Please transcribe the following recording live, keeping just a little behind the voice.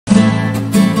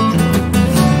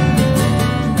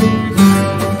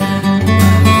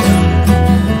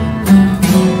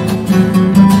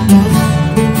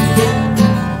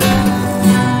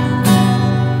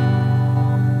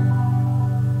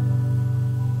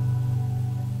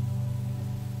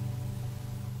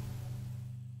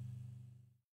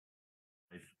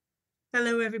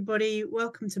Hello, everybody.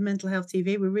 Welcome to Mental Health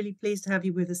TV. We're really pleased to have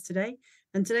you with us today.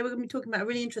 And today we're going to be talking about a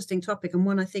really interesting topic, and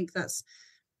one I think it's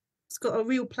got a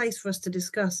real place for us to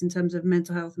discuss in terms of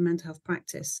mental health and mental health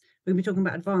practice. We're going to be talking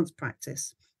about advanced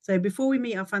practice. So before we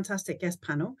meet our fantastic guest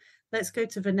panel, let's go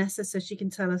to Vanessa so she can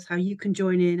tell us how you can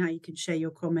join in, how you can share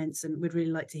your comments, and we'd really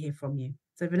like to hear from you.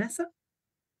 So Vanessa?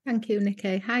 Thank you,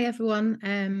 Nicky. Hi,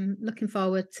 everyone. Looking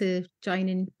forward to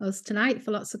joining us tonight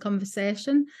for lots of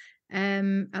conversation.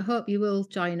 I hope you will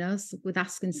join us with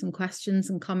asking some questions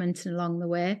and commenting along the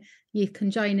way. You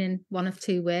can join in one of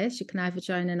two ways. You can either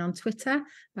join in on Twitter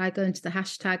by going to the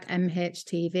hashtag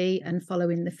MHTV and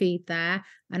following the feed there,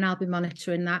 and I'll be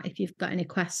monitoring that if you've got any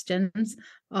questions.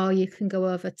 Or you can go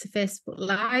over to Facebook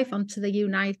Live onto the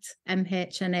Unite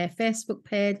MHNA Facebook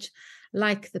page,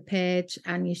 like the page,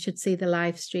 and you should see the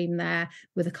live stream there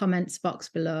with a comments box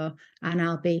below, and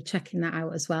I'll be checking that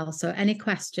out as well. So any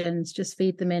questions, just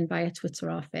feed them in via Twitter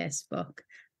or Facebook.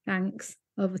 Thanks.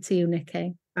 Over to you,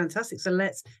 Nicky. Fantastic. So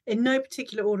let's, in no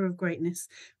particular order of greatness,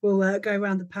 we'll go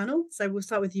around the panel. So we'll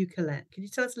start with you, Colette. Could you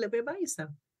tell us a little bit about yourself?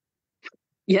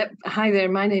 Yep. Hi there.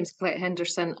 My name's Colette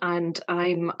Henderson, and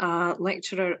I'm a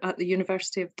lecturer at the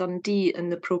University of Dundee in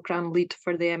the programme lead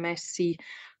for the MSc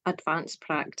Advanced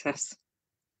Practice.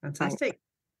 Fantastic. Thanks.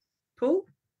 Paul?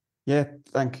 Yeah,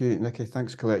 thank you, Nicky.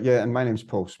 Thanks, Colette. Yeah, and my name's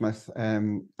Paul Smith.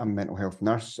 I'm a mental health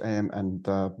nurse and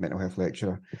a mental health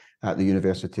lecturer at the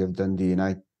University of Dundee, and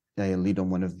I lead on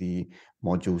one of the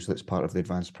modules that's part of the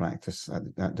advanced practice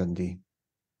at Dundee.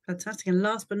 Fantastic. And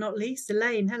last but not least,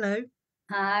 Elaine, hello.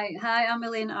 Hi, I'm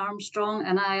Elaine Armstrong,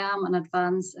 and I am an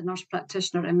advanced nurse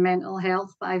practitioner in mental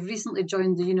health, but I've recently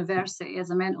joined the university as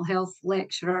a mental health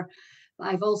lecturer. But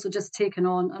I've also just taken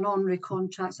on an honorary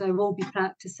contract, so I will be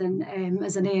practicing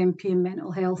as an AMP in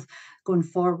mental health going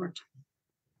forward.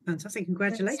 Fantastic.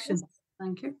 Congratulations.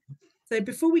 Thank you. So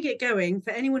before we get going,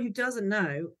 for anyone who doesn't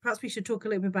know, perhaps we should talk a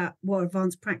little bit about what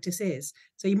advanced practice is.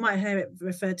 So you might hear it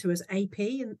referred to as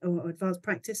AP or advanced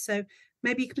practice. So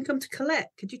maybe you can come to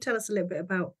Colette. Could you tell us a little bit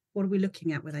about what are we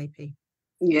looking at with AP?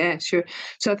 Yeah, sure.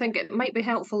 So I think it might be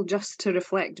helpful just to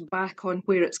reflect back on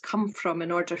where it's come from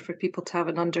in order for people to have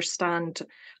an understanding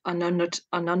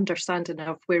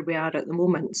of where we are at the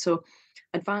moment. So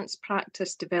advanced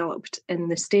practice developed in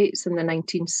the States in the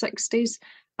 1960s.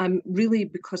 Really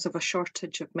because of a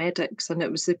shortage of medics, and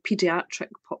it was the paediatric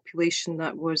population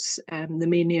that was the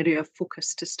main area of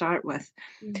focus to start with.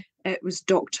 It was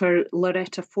Dr.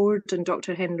 Loretta Ford and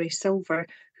Dr. Henry Silver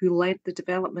who led the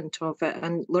development of it,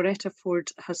 and Loretta Ford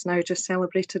has now just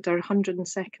celebrated her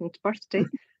 102nd birthday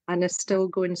and is still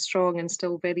going strong and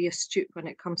still very astute when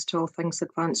it comes to all things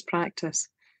advanced practice.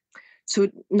 So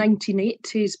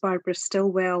 1980s, Barbara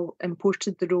Stilwell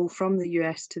imported the role from the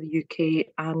US to the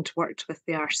UK and worked with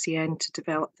the RCN to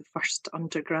develop the first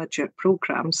undergraduate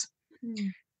programmes.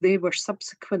 They were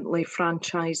subsequently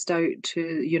franchised out to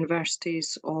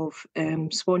universities of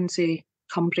Swansea,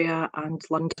 Cumbria and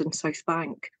London South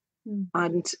Bank.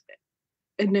 And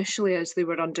initially, as they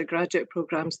were undergraduate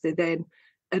programmes, they then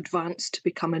advanced to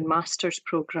becoming master's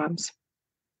programmes.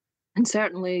 And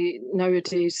certainly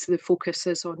nowadays, the focus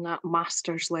is on that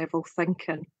master's level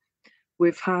thinking.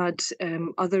 We've had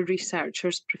other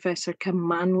researchers, Professor Kim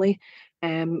Manley,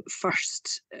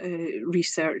 first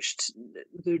researched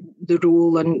the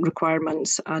role and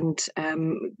requirements and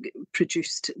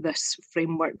produced this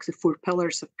framework, the 4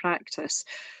 pillars of practice.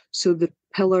 So the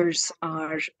pillars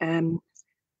are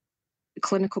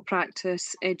clinical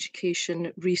practice,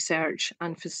 education, research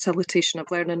and facilitation of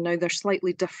learning. Now, they're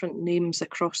slightly different names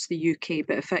across the UK,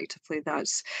 but effectively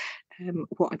that's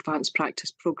what advanced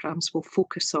practice programmes will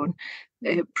focus on.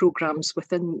 Programmes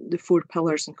within the 4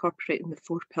 pillars, incorporating the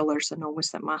 4 pillars and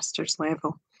always at master's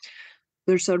level.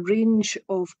 There's a range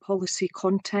of policy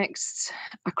contexts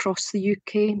across the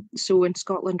UK. So in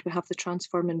Scotland, we have the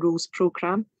Transforming Roles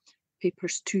programme.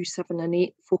 Papers 2, 7 and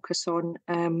 8 focus on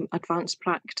advanced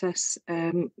practice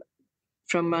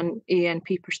from an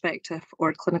ANP perspective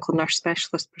or clinical nurse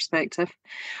specialist perspective.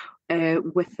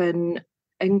 Within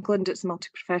England, it's a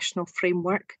multi-professional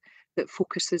framework that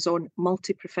focuses on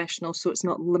multi-professional, so it's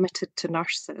not limited to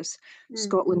nurses.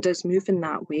 Scotland is moving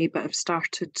that way, but have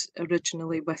started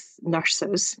originally with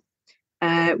nurses.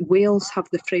 Wales have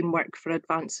the framework for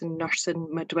advancing nursing,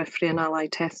 midwifery and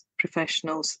allied health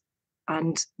professionals,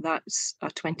 and that's a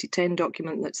 2010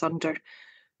 document that's under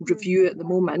review at the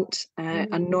moment.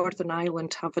 And Northern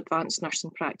Ireland have advanced nursing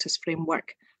practice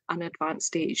framework and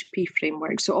advanced AHP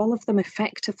framework. So all of them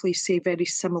effectively say very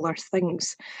similar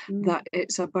things, that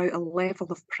it's about a level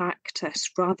of practice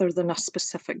rather than a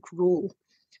specific role.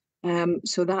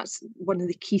 So that's one of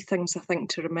the key things I think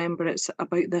to remember. It's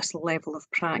about this level of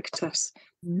practice.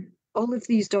 all of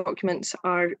these documents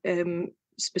are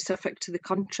specific to the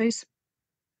countries.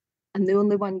 And the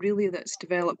only one really that's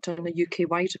developed on a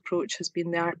UK-wide approach has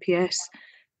been the RPS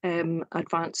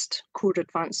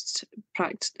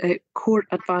Core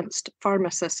Advanced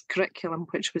Pharmacist Curriculum,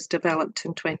 which was developed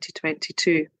in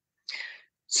 2022.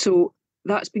 So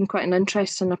that's been quite an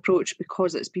interesting approach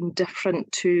because it's been different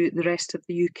to the rest of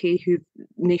the UK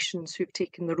nations who've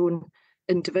taken their own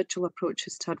individual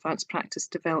approaches to advanced practice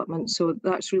development. So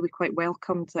that's really quite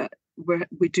welcome that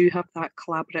we do have that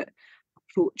collaborative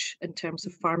approach in terms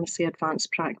of pharmacy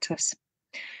advanced practice.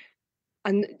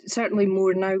 And certainly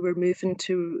more now, we're moving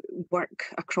to work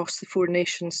across the 4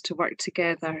 nations to work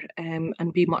together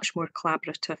and be much more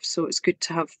collaborative. So it's good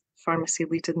to have pharmacy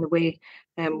leading the way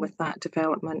with that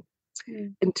development.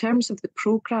 In terms of the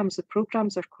programmes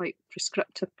are quite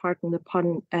prescriptive, pardon the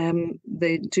pun.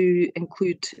 They do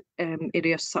include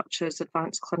areas such as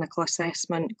advanced clinical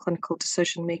assessment, clinical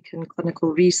decision making,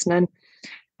 clinical reasoning,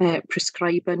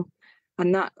 prescribing,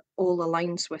 and that all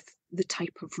aligns with the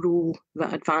type of role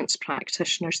that advanced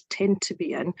practitioners tend to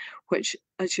be in, which,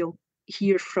 as you'll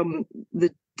hear from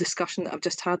the discussion that I've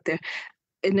just had there,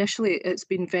 initially it's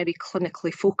been very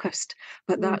clinically focused,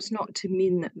 but that's not to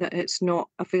mean that it's not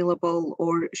available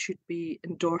or should be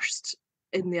endorsed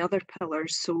in the other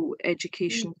pillars, so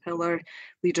education pillar,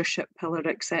 leadership pillar,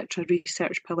 etc.,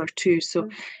 research pillar too. So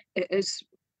it is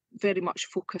very much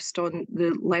focused on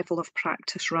the level of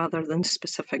practice rather than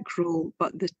specific role,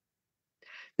 but the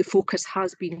focus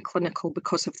has been clinical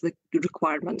because of the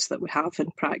requirements that we have in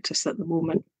practice at the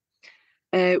moment.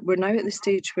 We're now at the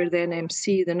stage where the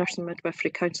NMC, the Nurse and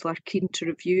Midwifery Council, are keen to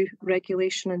review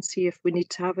regulation and see if we need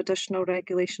to have additional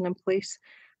regulation in place.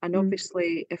 And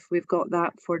obviously, if we've got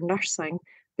that for nursing,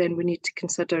 then we need to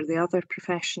consider the other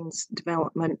professions'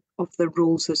 development of their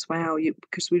roles as well,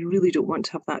 because we really don't want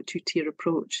to have that two-tier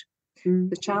approach.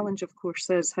 The challenge, of course,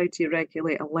 is how do you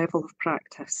regulate a level of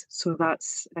practice? So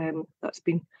that's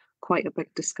been quite a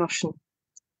big discussion.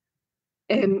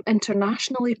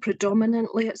 Internationally,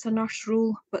 predominantly it's a nurse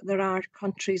role, but there are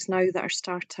countries now that are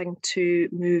starting to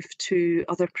move to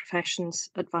other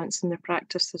professions advancing their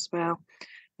practice as well.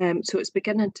 So it's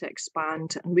beginning to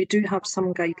expand, and we do have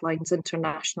some guidelines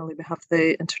internationally. We have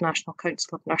the International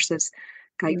Council of Nurses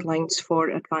guidelines for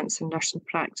advancing nursing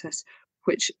practice,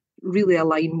 which really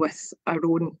align with our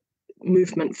own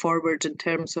movement forward in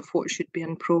terms of what should be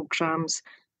in programmes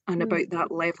and about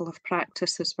that level of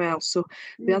practice as well. So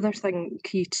the other thing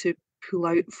key to pull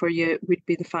out for you would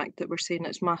be the fact that we're saying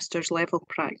it's master's level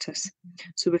practice.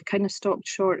 So we've kind of stopped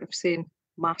short of saying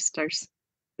masters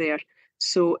there.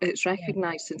 So it's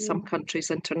recognised in some countries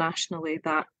internationally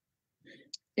that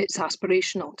it's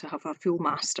aspirational to have a full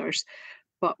master's,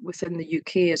 but within the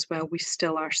UK as well, we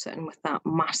still are sitting with that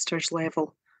master's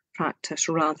level practice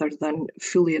rather than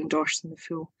fully endorsing the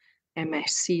full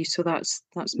MSc. So that's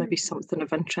maybe something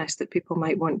of interest that people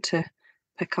might want to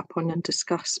pick up on and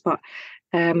discuss. But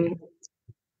I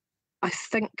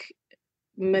think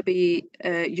maybe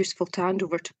useful to hand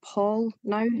over to Paul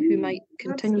now, who might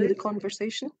continue the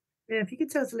conversation. Yeah, if you could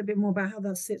tell us a little bit more about how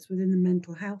that sits within the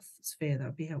mental health sphere, that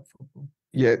would be helpful, Paul.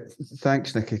 Yeah,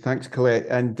 thanks, Nicky. Thanks, Colette.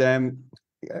 And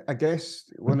I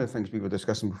guess one of the things we were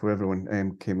discussing before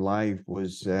everyone came live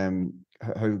was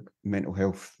how mental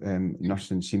health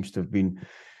nursing seems to have been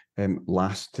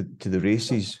last to the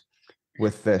races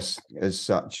with this as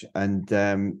such. And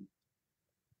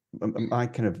my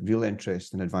kind of real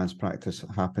interest in advanced practice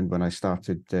happened when I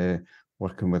started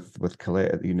working with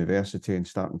Colette at the university and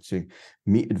starting to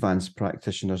meet advanced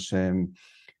practitioners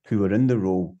who were in the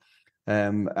role.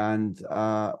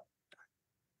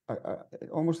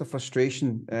 Almost a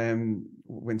frustration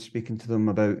when speaking to them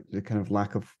about the kind of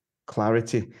lack of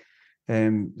clarity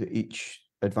that each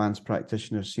advanced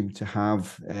practitioner seemed to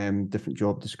have, different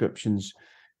job descriptions,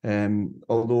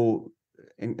 although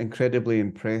incredibly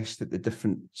impressed at the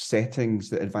different settings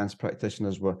that advanced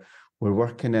practitioners were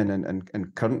working in,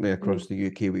 and currently across the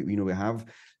UK, we have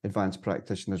advanced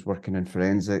practitioners working in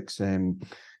forensics,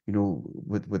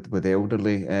 with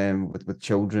elderly, with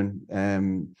children,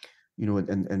 and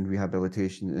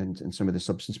rehabilitation and some of the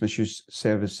substance misuse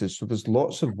services. So there's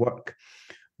lots of work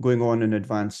going on in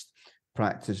advanced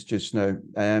practice just now.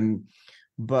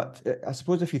 But I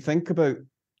suppose if you think about,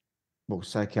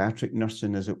 psychiatric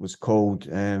nursing, as it was called,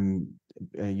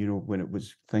 when it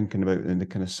was thinking about in the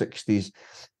kind of 60s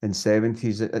and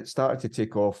 70s, it started to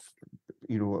take off,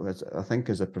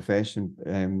 as a profession,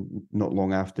 not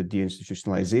long after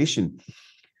deinstitutionalization.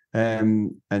 We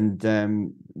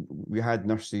had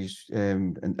nurses,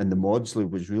 and the Maudsley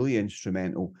was really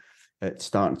instrumental it's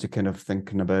starting to kind of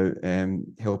thinking about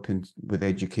helping with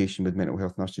education with mental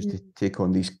health nurses to take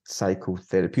on these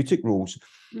psychotherapeutic roles.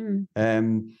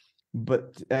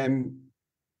 But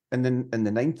and then in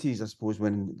the 90s, I suppose,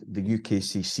 when the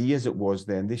UKCC, as it was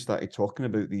then, they started talking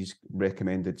about these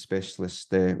recommended specialist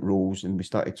roles, and we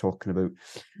started talking about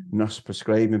nurse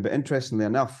prescribing. But interestingly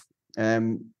enough,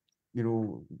 you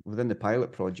know, within the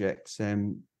pilot projects,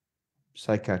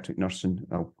 psychiatric nursing,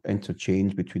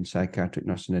 interchange between psychiatric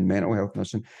nursing and mental health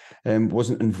nursing,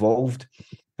 wasn't involved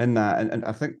in that. And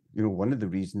I think, you know, one of the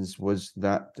reasons was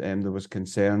that there was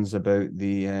concerns about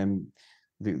the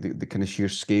kind of sheer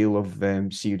scale of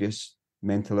serious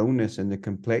mental illness and the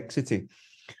complexity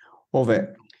of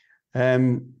it.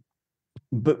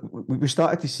 But we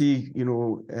started to see, you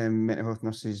know, mental health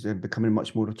nurses becoming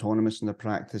much more autonomous in their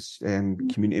practice.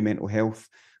 Community mental health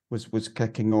was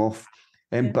kicking off.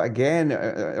 But again,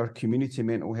 our community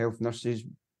mental health nurses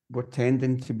were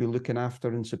tending to be looking after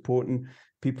and supporting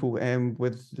people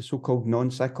with the so-called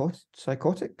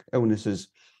non-psychotic illnesses.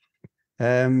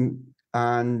 And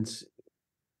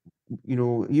you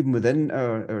know, even within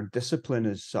our discipline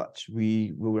as such,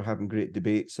 we were having great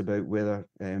debates about whether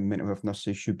mental health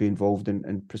nurses should be involved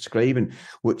in prescribing,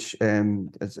 which,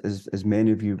 as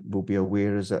many of you will be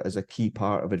aware, is a key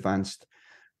part of advanced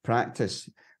practice.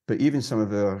 But even some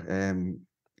of our,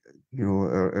 you know,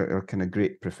 our kind of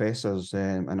great professors,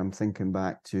 and I'm thinking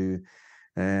back to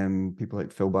people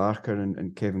like Phil Barker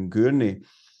and Kevin Gurney,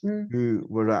 who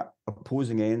were at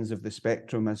opposing ends of the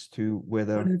spectrum as to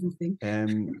whether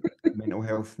mental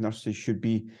health nurses should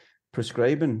be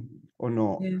prescribing or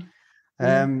not.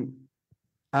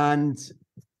 And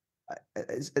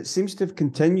it seems to have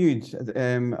continued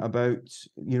about,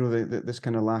 you know, this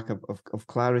kind of lack of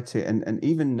clarity. And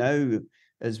even now,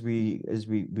 as we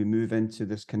move into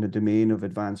this kind of domain of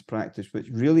advanced practice, which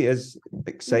really is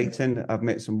exciting. I've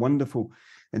met some wonderful,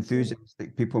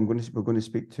 enthusiastic people we're going to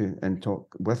speak to and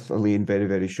talk with Elaine very,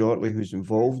 very shortly, who's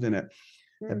involved in it.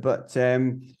 But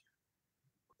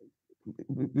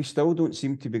we still don't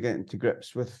seem to be getting to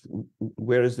grips with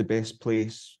where is the best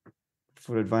place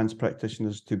for advanced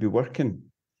practitioners to be working.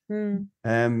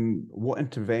 What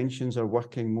interventions are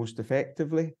working most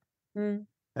effectively?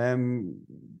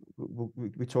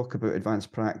 We talk about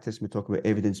advanced practice, we talk about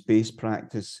evidence-based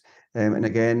practice, and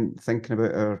again, thinking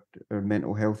about our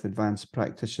mental health advanced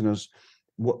practitioners,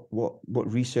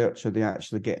 what research are they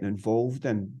actually getting involved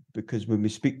in? Because when we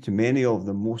speak to many of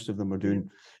them, most of them are doing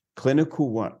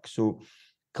clinical work. So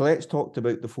Colette's talked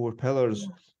about the 4 pillars,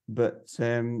 but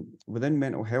within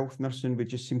mental health nursing, we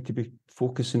just seem to be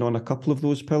focusing on a couple of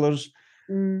those pillars,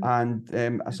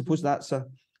 and I suppose that's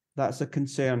a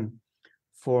concern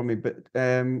for me. But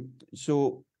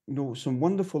so, you know, some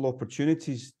wonderful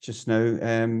opportunities just now.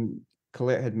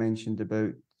 Colette had mentioned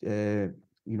about you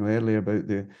know, earlier about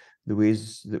the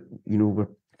ways that, you know, we're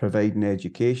providing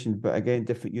education, but again,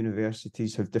 different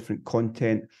universities have different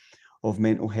content of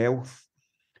mental health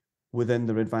within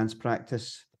their advanced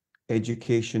practice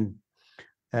education.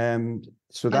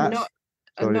 So that's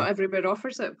and not everywhere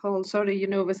offers it, Paul. Sorry, you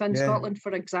know, within Scotland,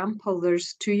 for example,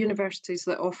 there's 2 universities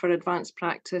that offer advanced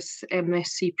practice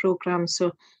MSc programs.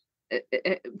 So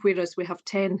whereas we have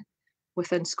 10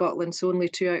 within Scotland, so only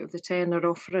 2 out of the 10 are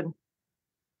offering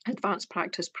advanced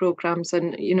practice programs.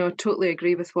 And, you know, I totally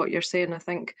agree with what you're saying. I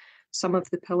think some of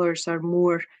the pillars are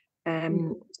more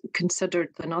considered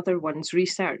than other ones.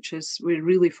 Research is, we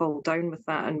really fall down with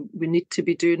that, and we need to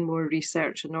be doing more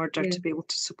research in order to be able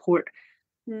to support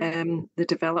the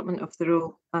development of the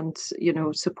role, and, you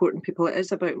know, supporting people. It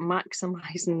is about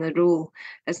maximising the role,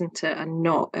 isn't it, and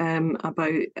not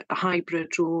about a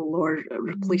hybrid role or a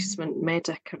replacement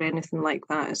medic or anything like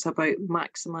that. It's about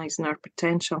maximising our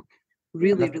potential.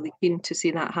 Really keen to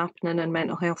see that happening in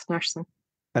mental health nursing.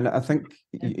 And I think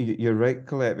you're right,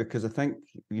 Colette, because I think,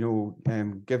 you know,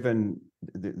 given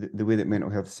the way that mental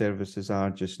health services are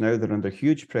just now, they're under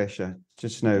huge pressure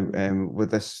just now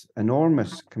with this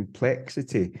enormous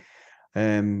complexity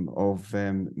of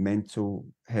mental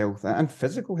health and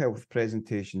physical health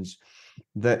presentations,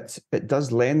 that it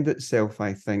does lend itself,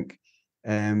 I think,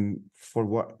 for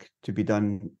work to be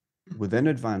done within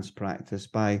advanced practice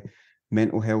by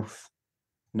mental health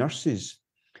nurses.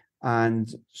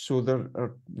 And so there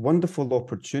are wonderful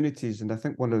opportunities, and I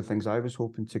think one of the things I was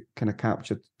hoping to kind of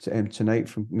capture tonight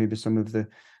from maybe some of the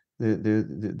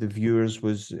viewers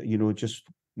was, you know, just,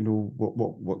 you know,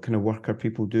 what kind of work are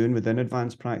people doing within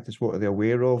advanced practice? What are they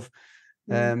aware of?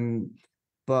 And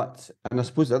I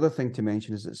suppose the other thing to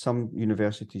mention is that some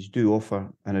universities do offer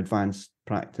an advanced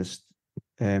practice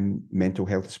mental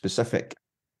health specific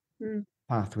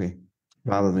pathway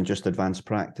rather than just advanced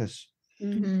practice.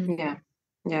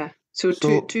 Yeah. So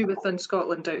two within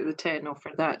Scotland out of the 10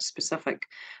 offer that specific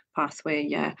pathway,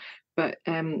 yeah. But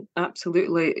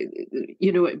absolutely,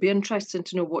 you know, it'd be interesting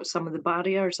to know what some of the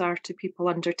barriers are to people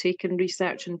undertaking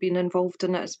research and being involved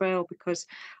in it as well, because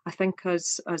I think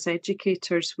as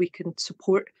educators, we can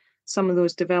support some of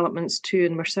those developments too,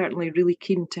 and we're certainly really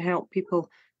keen to help people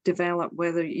develop,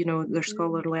 whether, you know, their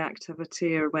scholarly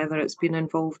activity or whether it's been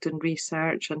involved in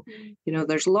research. And you know,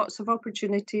 there's lots of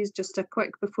opportunities. Just a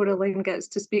quick, before Elaine gets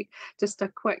to speak, just a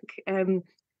quick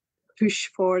push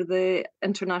for the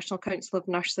International Council of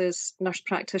Nurses Nurse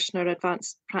Practitioner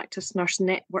Advanced Practice Nurse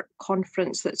Network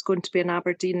Conference that's going to be in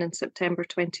Aberdeen in September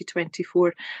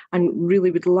 2024, and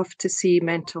really would love to see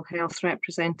mental health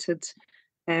represented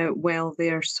well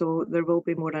there. So there will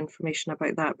be more information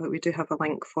about that, but we do have a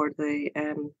link for the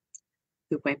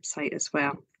website as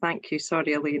well. Thank you.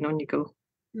 Sorry, Elaine, on you go.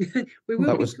 We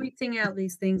will be tweeting out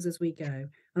these things as we go,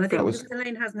 and I think because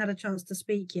Elaine hasn't had a chance to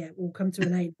speak yet, we'll come to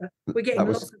Elaine, but we're getting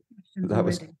lots of questions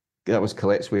already. That was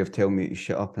Colette's way of telling me to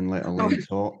shut up and let Elaine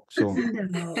talk. So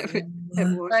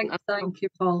thank you,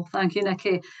 Paul. Thank you,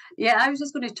 Nicky. Yeah, I was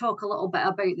just going to talk a little bit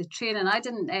about the training. I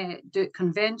didn't do it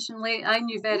conventionally. I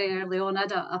knew very early on I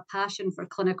had a passion for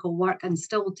clinical work and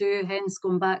still do, hence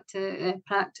going back to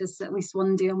practice at least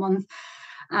one day a month.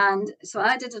 And so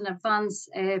I did an advanced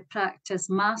practice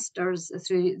master's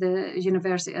through the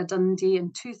University of Dundee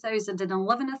in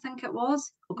 2011, I think it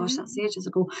was. Oh gosh, that's ages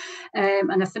ago.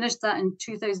 And I finished that in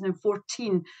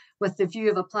 2014 with the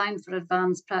view of applying for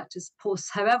advanced practice posts.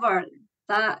 However,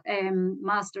 that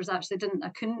master's actually I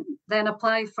couldn't then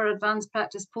apply for advanced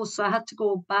practice posts. So I had to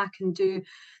go back and do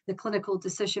the clinical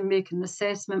decision-making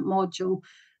assessment module.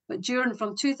 But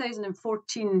from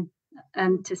 2014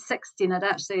 and to 16, I'd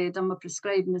actually done my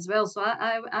prescribing as well. So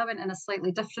I went in a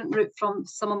slightly different route from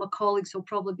some of my colleagues who'll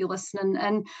probably be listening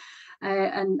in.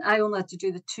 And I only had to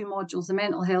do the two modules, the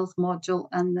mental health module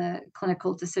and the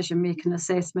clinical decision-making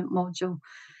assessment module.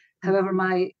 However,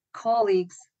 my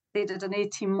colleagues, they did an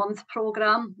 18-month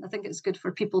programme. I think it's good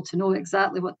for people to know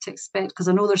exactly what to expect, because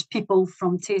I know there's people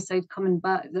from Tayside coming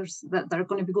back that they're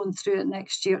going to be going through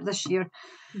it this year.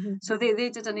 So they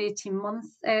did an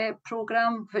 18-month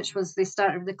programme, which was they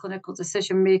started with the clinical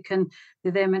decision making. They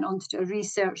then went on to do a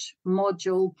research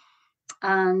module,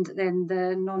 and then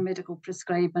the non-medical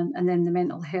prescribing, and then the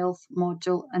mental health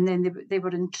module, and then they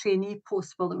were in trainee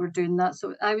posts while they were doing that.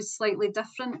 So I was slightly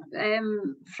different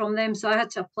from them. So I had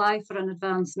to apply for an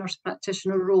advanced nurse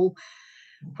practitioner role,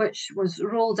 which was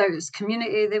rolled out as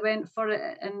community. They went for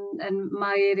it in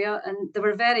my area, and they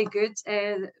were very good.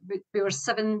 We were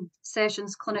 7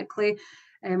 sessions clinically.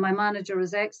 My manager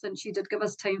was excellent. She did give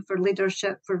us time for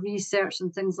leadership, for research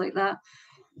and things like that.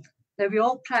 Now, we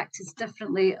all practice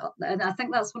differently, and I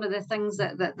think that's one of the things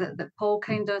that Paul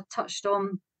kind of touched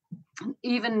on.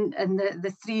 Even in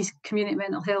the 3 community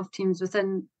mental health teams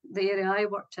within the area I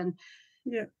worked in,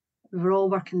 we were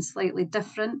all working slightly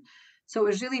different. So it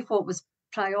was really what was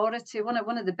priority. One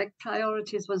of the big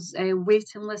priorities was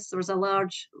waiting lists. There was a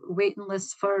large waiting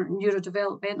list for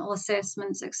neurodevelopmental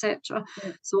assessments, etc.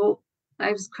 So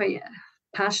I was quite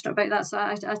passionate about that, so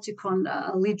I took on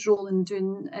a lead role in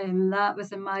doing that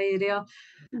within my area,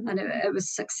 and it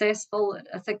was successful.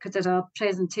 I think I did a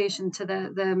presentation to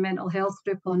the mental health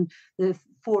group on the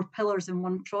 4 pillars in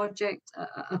one project,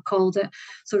 I called it.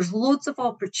 So there's loads of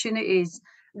opportunities.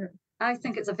 I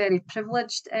think it's a very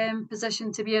privileged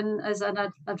position to be in as an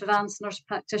advanced nurse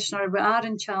practitioner. We are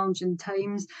in challenging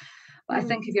times, but I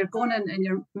think if you're going in and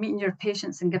you're meeting your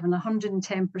patients and giving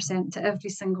 110% to every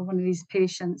single one of these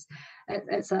patients,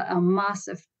 it's a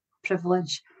massive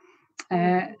privilege,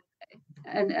 and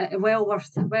well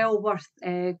worth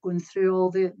going through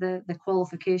all the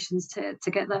qualifications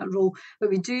to get that role. But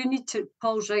we do need to,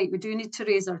 Paul's right, we do need to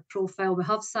raise our profile. We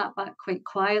have sat back quite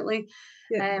quietly,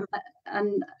 and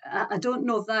I don't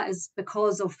know if that is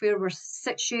because of where we're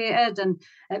situated and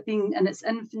it being in its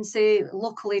infancy.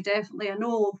 Locally, definitely. I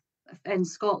know in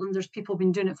Scotland there's people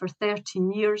been doing it for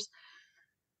 13 years,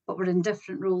 but we're in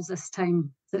different roles this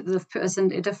time. They've put us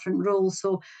into different roles,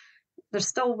 so there's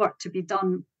still work to be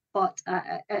done, but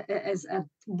it is a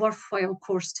worthwhile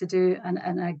course to do and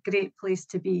a great place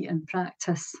to be in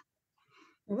practice.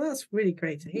 Well, that's really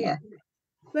great to hear.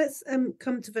 Let's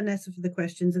come to Vanessa for the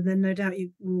questions, and then no doubt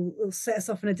you will set us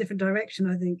off in a different direction,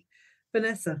 I think.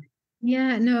 Vanessa.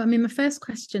 Yeah, no, I mean, my first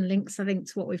question links, I think,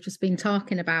 to what we've just been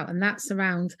talking about, and that's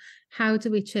around how do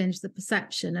we change the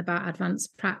perception about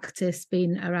advanced practice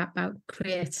being about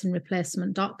creating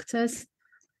replacement doctors?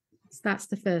 So that's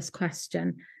the first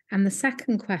question. And the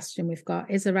second question we've got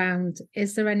is around,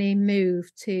 is there any move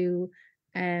to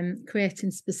creating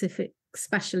specific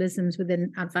specialisms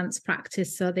within advanced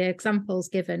practice. So the examples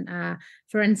given are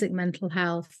forensic mental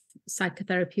health,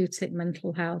 psychotherapeutic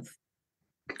mental health.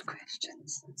 Good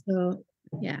questions. So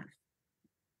yeah.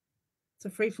 It's a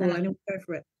free for all. I don't go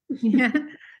for it. Yeah.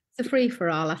 It's a free for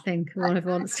all, I think.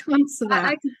 Whoever wants to answer that.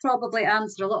 I could probably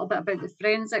answer a little bit about the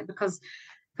forensic, because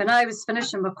when I was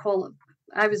finishing my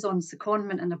I was on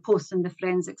secondment in a post in the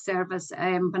forensic service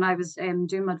when I was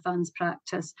doing my advanced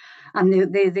practice,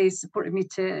 and they supported me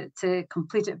to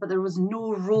complete it, but there was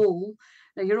no role.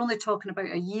 Now you're only talking about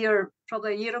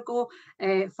probably a year ago,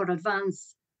 for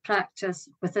advanced practice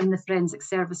within the forensic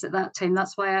service at that time.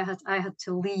 That's why I had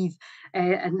to leave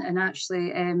and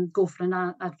actually go for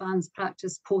an advanced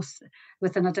practice post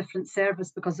within a different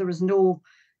service, because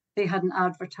they hadn't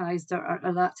advertised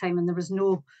at that time, and there was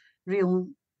no real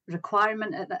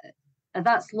requirement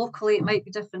that's locally. It might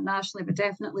be different nationally, but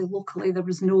definitely locally there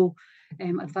was no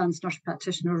advanced nurse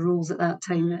practitioner roles at that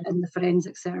time in the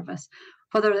forensic service.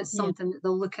 Whether it's something that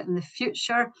they'll look at in the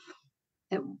future,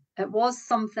 it was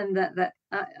something that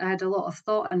I had a lot of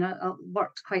thought, and I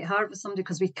worked quite hard with somebody,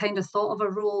 because we kind of thought of a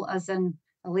role as in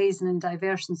a liaison and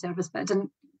diversion service, but it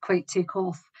didn't quite take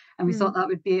off, and we thought that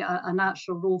would be a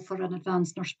natural role for an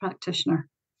advanced nurse practitioner.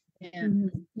 Yeah.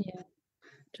 Yeah.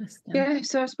 Interesting. Yeah,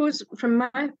 so I suppose from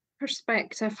my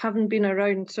perspective, having been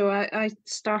around, so I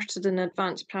started in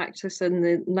advanced practice in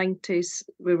the 90s.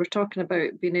 We were talking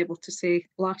about being able to say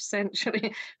last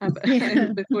century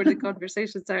before the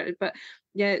conversation started, but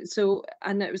yeah, so,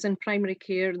 and it was in primary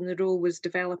care, and the role was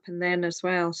developing then as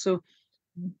well. So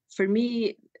for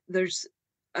me, there's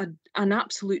an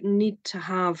absolute need to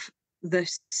have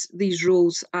these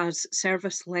roles as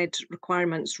service-led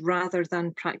requirements rather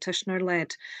than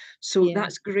practitioner-led. So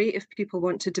that's great if people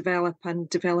want to develop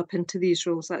into these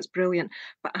roles. That's brilliant.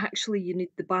 But actually, you need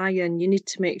the buy-in. You need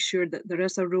to make sure that there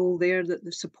is a role there, that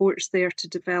the support's there to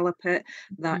develop it,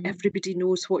 that everybody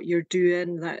knows what you're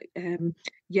doing, that,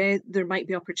 there might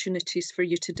be opportunities for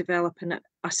you to develop in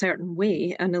a certain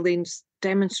way. And Elaine's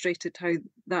demonstrated how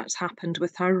that's happened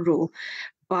with her role.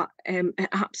 But it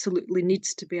absolutely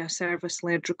needs to be a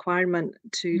service-led requirement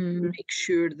to make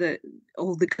sure that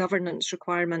all the governance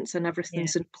requirements and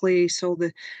everything's in place, all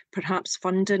the perhaps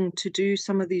funding to do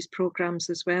some of these programmes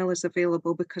as well is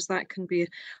available, because that can be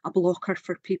a blocker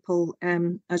for people,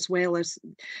 as well as,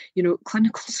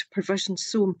 clinical supervision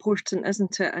is so important,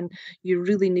 isn't it? And you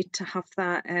really need to have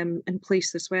that in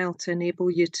place as well to enable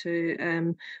you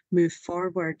to move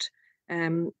forward.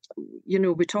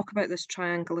 We talk about this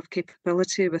triangle of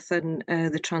capability within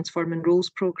the Transforming Roles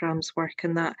programmes work,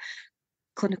 and that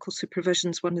clinical supervision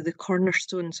is one of the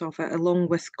cornerstones of it, along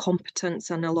with competence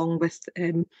and along with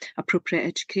appropriate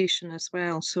education as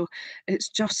well. So it's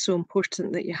just so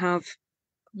important that you have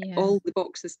all the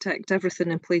boxes ticked,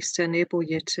 everything in place to enable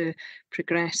you to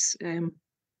progress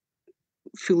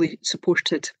fully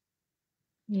supported.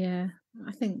 Yeah,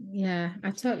 I think, I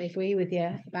totally agree with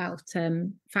you about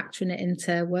factoring it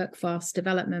into workforce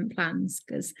development plans,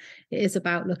 because it is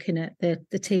about looking at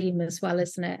the team as well,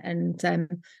 isn't it? And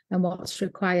what's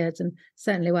required. And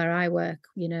certainly where I work,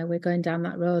 we're going down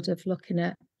that road of looking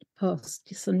at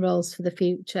posts and roles for the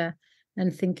future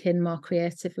and thinking more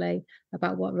creatively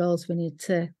about what roles we need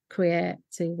to create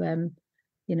to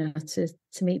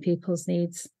meet people's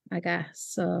needs, I guess.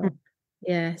 So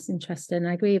yeah, it's interesting.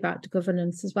 I agree about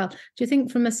governance as well. Do you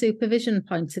think from a supervision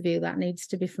point of view that needs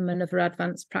to be from another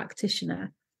advanced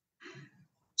practitioner?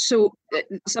 So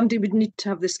somebody would need to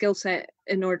have the skill set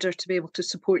in order to be able to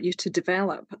support you to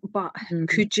develop, but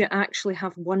could you actually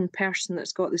have one person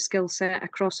that's got the skill set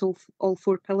across all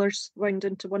four pillars wound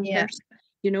into one person?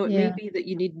 It may be that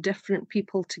you need different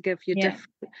people to give you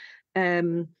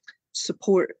different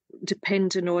support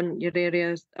depending on your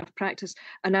areas of practice.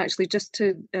 And actually, just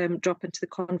to drop into the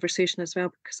conversation as well,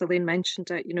 because Elaine mentioned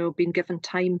it, being given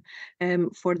time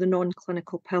for the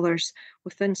non-clinical pillars.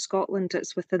 Within Scotland,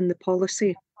 it's within the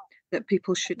policy that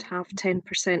people should have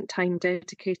 10% time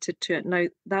dedicated to it. Now,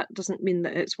 that doesn't mean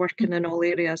that it's working in all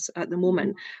areas at the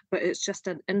moment, but it's just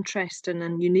an interesting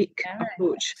and unique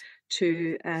approach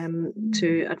to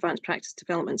advanced practice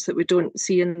developments that we don't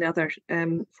see in the other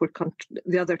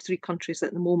the other three countries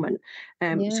at the moment. So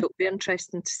it'll be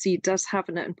interesting to see, does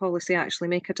having it in policy actually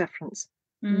make a difference?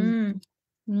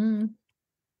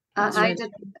 I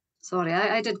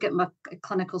did get my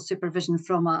clinical supervision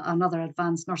from another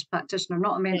advanced nurse practitioner,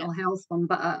 not a mental health one,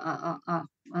 but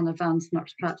an advanced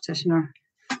nurse practitioner.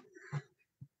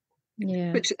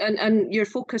 Yeah. Which and your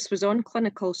focus was on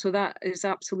clinical, so that is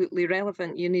absolutely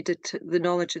relevant. You needed the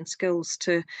knowledge and skills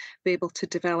to be able to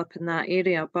develop in that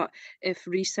area. But if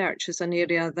research is an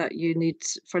area that you need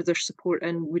further support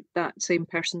in, would that same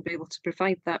person be able to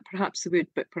provide that? Perhaps they would,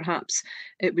 but perhaps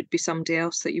it would be somebody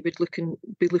else that you would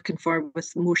be looking for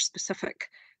with more specific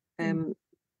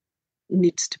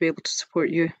needs to be able to support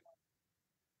you.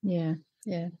 Yeah,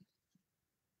 yeah.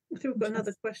 I think we've got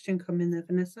another question coming there,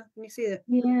 Vanessa. Can you see it?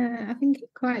 Yeah, I think it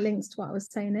quite links to what I was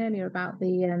saying earlier about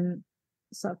the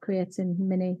sort of creating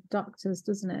mini doctors,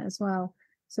 doesn't it, as well?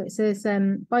 So it says,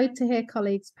 buoyed to hear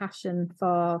colleagues' passion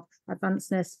for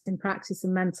advanced nursing practice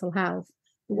and mental health.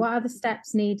 What are the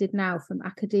steps needed now from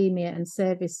academia and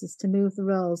services to move the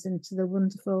roles into the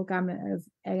wonderful gamut of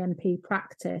ANP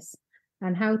practice?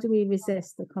 And how do we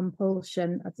resist the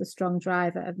compulsion of the strong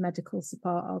driver of medical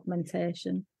support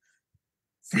augmentation?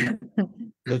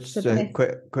 There's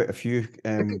quite a few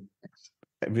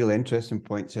really interesting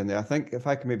points in there. I think if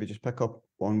I can maybe just pick up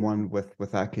on one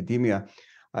with academia,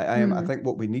 I think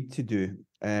what we need to do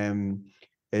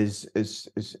is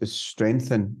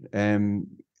strengthen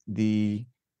the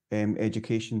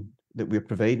education that we're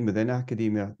providing within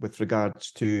academia with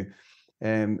regards to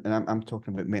and I'm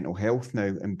talking about mental health now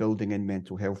and building in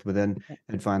mental health within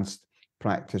advanced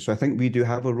practice. So I think we do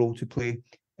have a role to play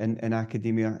in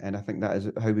academia, and I think that is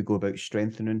how we go about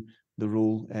strengthening the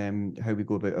role, how we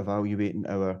go about evaluating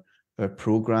our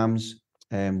programs,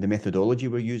 the methodology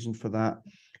we're using for that,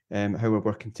 how we're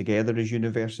working together as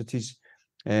universities,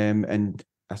 and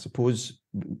I suppose,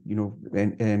 you know,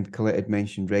 and Colette had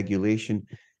mentioned regulation.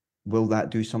 Will that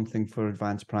do something for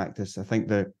advanced practice? I think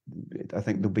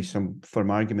there'll be some firm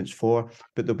arguments for,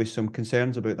 but there'll be some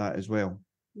concerns about that as well.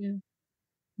 Yeah.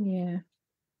 Yeah.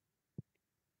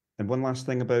 And one last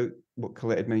thing about what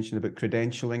Colette had mentioned about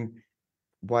credentialing.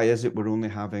 Why is it we're only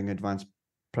having advanced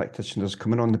practitioners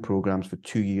coming on the programs for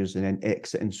 2 years and then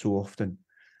exiting so often?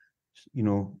 You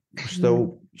know,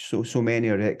 still so many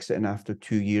are exiting after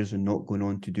 2 years and not going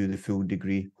on to do the full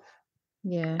degree.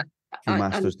 Yeah. Full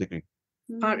master's degree.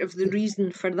 Part of the reason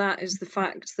for that is the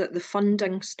fact that the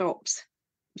funding stops.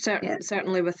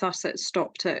 Certainly with us, it's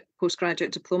stopped at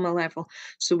postgraduate diploma level.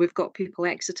 So we've got people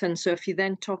exiting. So if you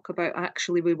then talk about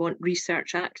actually we want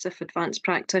research active advanced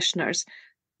practitioners,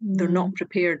 they're not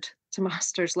prepared to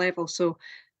master's level. So,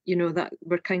 you know, that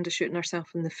we're kind of shooting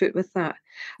ourselves in the foot with that.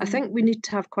 I think we need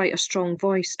to have quite a strong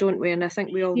voice, don't we? And I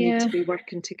think we all need to be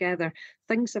working together.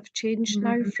 Things have changed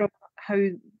now from how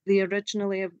they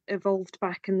originally evolved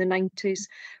back in the 90s.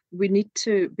 We need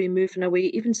to be moving away,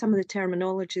 even some of the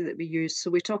terminology that we use. So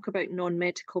we talk about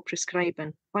non-medical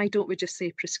prescribing. Why don't we just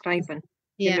say prescribing?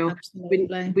 Yeah, you know,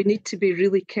 absolutely. we need to be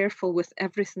really careful with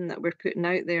everything that we're putting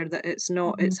out there, that it's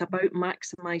not, it's about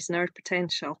maximising our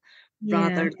potential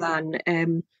rather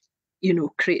than, you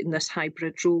know, creating this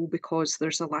hybrid role because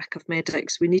there's a lack of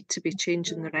medics. We need to be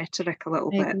changing the rhetoric a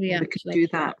little bit. Agree, we can do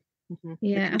that.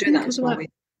 Yeah, I think as well.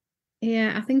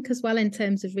 Yeah, I think as well in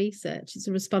terms of research, it's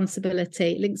a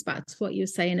responsibility. It links back to what you were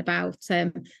saying about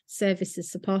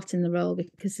services supporting the role,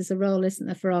 because there's a role, isn't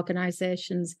there, for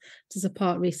organisations to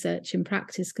support research in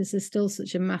practice, because there's still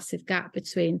such a massive gap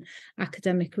between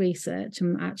academic research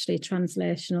and actually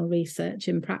translational research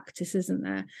in practice, isn't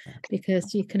there?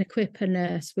 Because you can equip a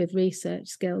nurse with research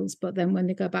skills, but then when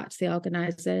they go back to the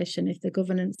organisation, if the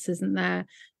governance isn't there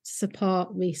to support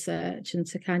research and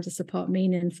to kind of support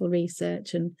meaningful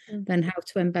research and then how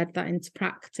to embed that into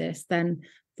practice, then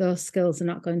those skills are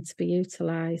not going to be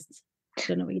utilised. I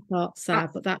don't know what your thoughts are,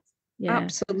 but that's,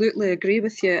 Absolutely agree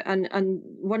with you. And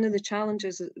one of the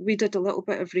challenges, we did a little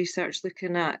bit of research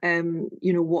looking at,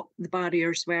 you know, what the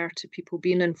barriers were to people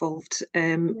being involved,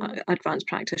 advanced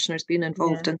practitioners being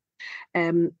involved.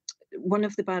 And one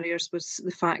of the barriers was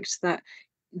the fact that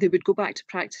they would go back to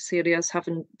practice areas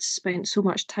having spent so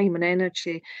much time and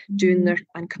energy doing their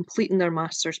and completing their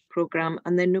master's programme,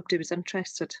 and then nobody was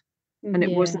interested and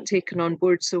it wasn't taken on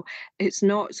board. So it's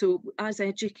not, so as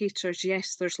educators,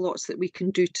 yes, there's lots that we can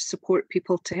do to support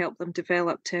people, to help them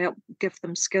develop, to help give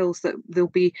them skills that they'll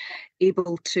be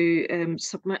able to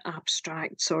submit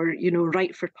abstracts or, you know,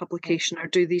 write for publication or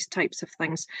do these types of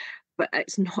things. But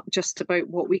it's not just about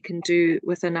what we can do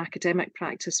within academic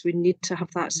practice. We need to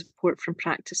have that support from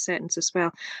practice settings as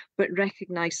well. But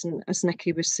recognising, as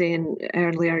Nicky was saying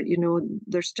earlier, you know,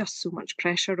 there's just so much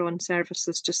pressure on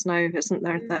services just now, isn't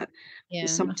there, that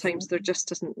sometimes there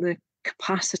just isn't the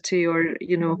capacity, or,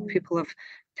 you know, people have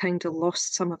kind of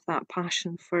lost some of that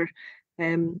passion for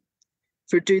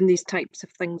doing these types of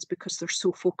things because they're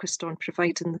so focused on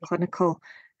providing the clinical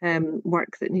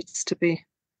work that needs to be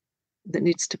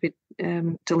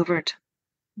delivered.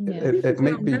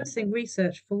 Nursing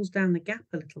research falls down the gap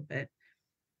a little bit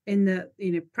in the,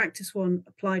 practice one,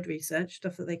 applied research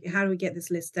stuff that how do we get this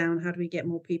list down? How do we get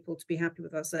more people to be happy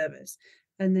with our service?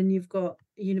 And then you've got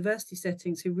university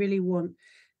settings who really want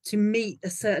to meet a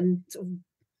certain sort of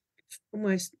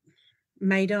almost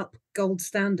made up gold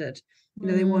standard.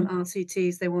 They want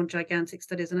RCTs, they want gigantic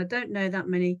studies. And I don't know that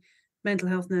many mental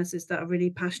health nurses that are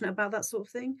really passionate about that sort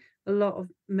of thing. A lot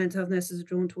of mental health nurses are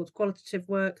drawn towards qualitative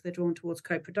work. They're drawn towards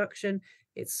co-production.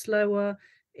 It's slower,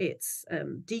 it's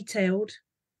detailed,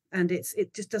 and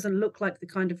it just doesn't look like the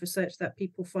kind of research that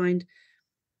people find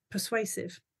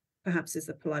persuasive, perhaps is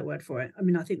the polite word for it. I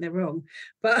mean, I think they're wrong,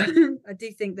 but I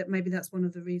do think that maybe that's one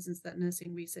of the reasons that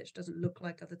nursing research doesn't look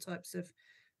like other types of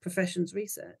professions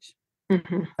research.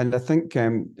 And I think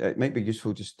it might be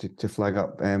useful just to flag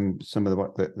up some of the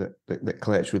work that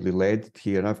Colette's really led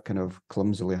here. I've kind of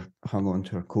clumsily hung on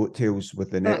to her coattails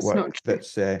with the network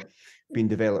that's been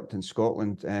developed in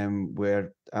Scotland,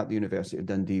 where at the University of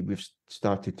Dundee we've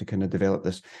started to kind of develop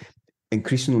this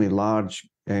increasingly large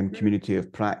community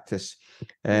of practice,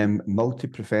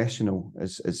 multi-professional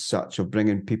as such, of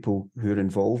bringing people who are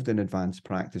involved in advanced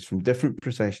practice from different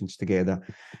professions together.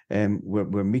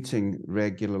 We're meeting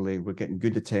regularly, we're getting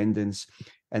good attendance,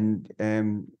 and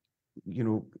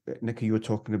Nicky, you were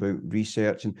talking about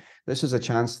research, and this is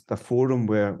a forum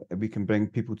where we can bring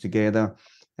people together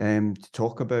to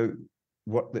talk about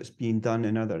work that's being done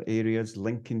in other areas,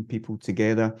 linking people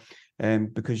together.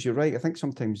 Because you're right, I think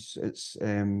sometimes it's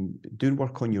doing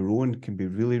work on your own can be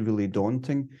really, really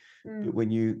daunting. But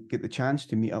when you get the chance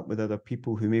to meet up with other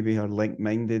people who maybe are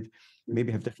like-minded,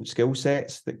 maybe have different skill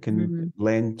sets that can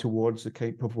lend towards the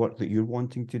type of work that you're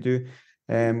wanting to do.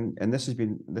 And this has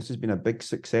been a big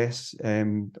success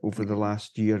over the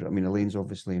last year. I mean, Elaine's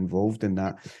obviously involved in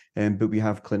that, but we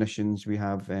have clinicians, we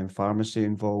have pharmacy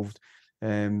involved.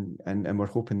 And we're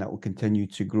hoping that will continue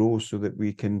to grow so that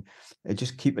we can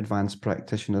just keep advanced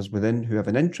practitioners within who have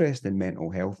an interest in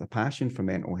mental health, a passion for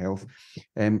mental health,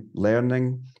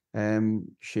 learning,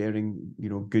 sharing,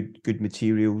 good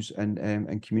materials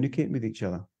and communicating with each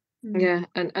other. Yeah,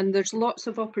 and there's lots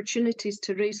of opportunities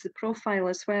to raise the profile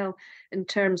as well, in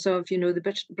terms of,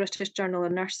 the British Journal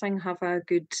of Nursing have a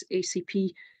good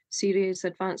ACP series,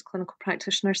 Advanced Clinical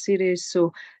Practitioner series,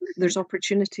 so there's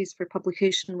opportunities for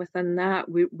publication within that.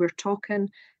 We're talking,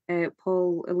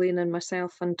 Paul, Elaine and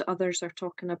myself and others are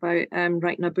talking about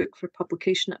writing a book for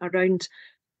publication around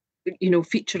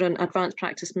featuring advanced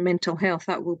practice mental health.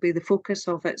 That will be the focus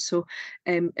of it. So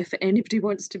if anybody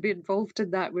wants to be involved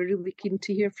in that, we're really keen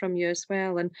to hear from you as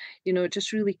well, and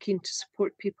just really keen to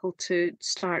support people to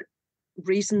start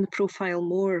raising the profile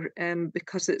more,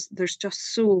 because there's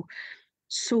just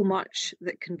so much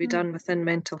that can be done within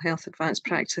mental health advanced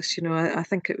practice. I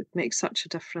think it would make such a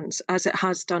difference, as it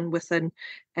has done within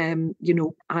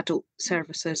adult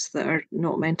services that are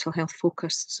not mental health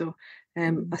focused. So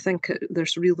I think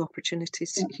there's real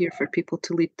opportunities here for people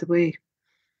to lead the way.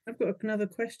 I've got another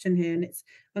question here, and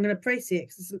I'm going to praise it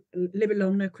because it's a little bit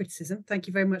long, no criticism. Thank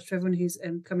you very much to everyone who's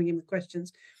coming in with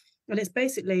questions. And it's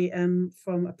basically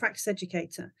from a practice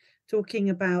educator talking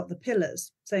about the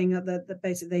pillars, saying that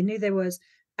basically they knew there was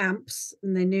AMPs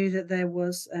and they knew that there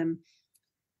was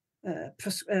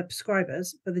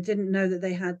prescribers, but they didn't know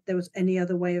that there was any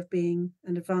other way of being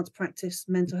an advanced practice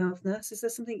mental health nurse. Is there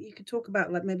something you could talk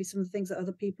about, like maybe some of the things that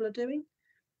other people are doing?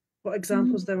 What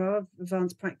examples there are of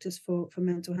advanced practice for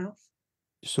mental health?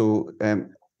 So, I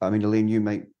mean, Elaine, you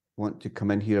might want to come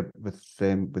in here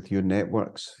with your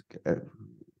networks.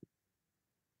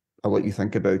 I'll let you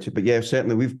think about it, but yeah,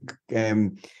 certainly we've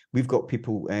got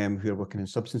people who are working in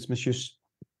substance misuse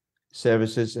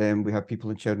services. We have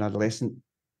people in child and adolescent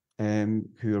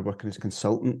who are working as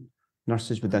consultant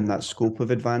nurses within that scope of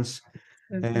advanced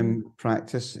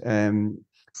practice.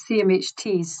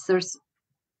 CMHTs, there's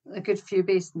a good few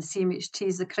based in the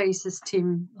CMHTs. The crisis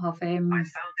team have I found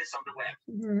this on the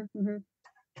web.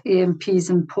 AMPs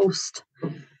in post.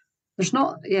 There's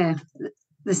not,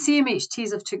 the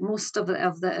CMHTs have took most of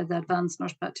the advanced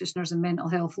nurse practitioners in mental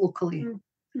health locally.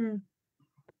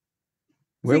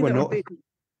 Where we're not,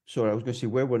 sorry, I was going to say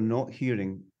where we're not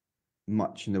hearing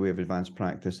much in the way of advanced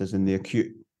practice is in the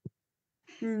acute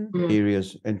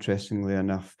areas, interestingly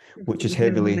enough, which is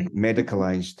heavily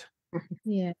medicalised.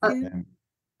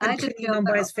 I did on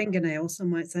by his fingernails, some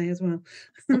might say as well.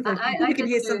 I can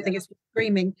hear something, it's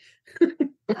screaming.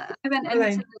 I went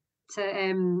into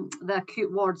to the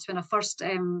acute wards when I first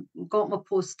got my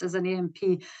post as an AMP,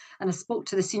 and I spoke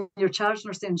to the senior charge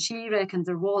nurse, and she reckoned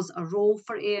there was a role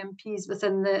for AMPs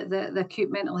within the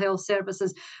acute mental health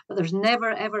services, but there's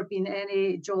never ever been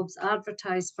any jobs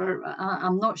advertised for.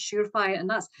 I'm not sure why, and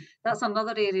that's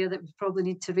another area that we probably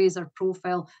need to raise our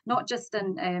profile, not just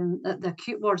in the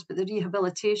acute wards, but the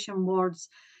rehabilitation wards.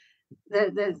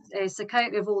 The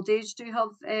psychiatry of old age do have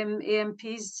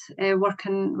AMPs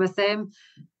working with them,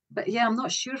 but yeah, I'm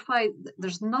not sure why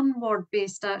there's none ward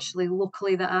based actually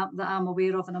locally that I'm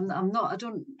aware of, and I'm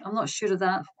not sure of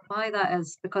that, why that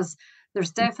is, because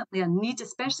there's definitely a need,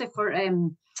 especially for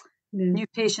new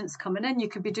patients coming in. You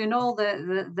could be doing all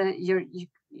you're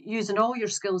using all your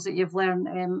skills that you've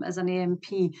learned as an AMP,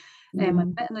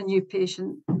 admitting a new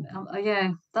patient.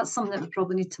 Yeah, that's something that we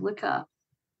probably need to look at.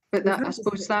 But that, I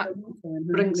suppose that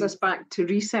brings us back to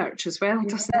research as well,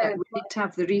 doesn't it? We need to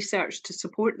have the research to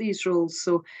support these roles.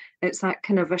 So it's that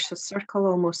kind of vicious circle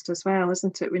almost as well,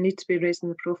 isn't it? We need to be raising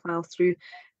the profile through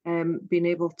being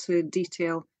able to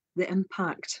detail the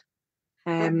impact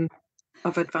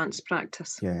of advanced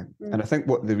practice. Yeah, and I think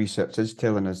what the research is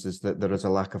telling us is that there is a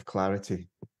lack of clarity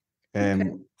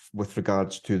with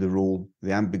regards to the role,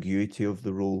 the ambiguity of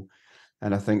the role.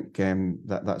 And I think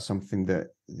that's something that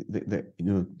you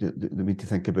know that we need to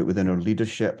think about within our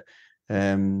leadership,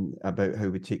 about how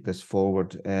we take this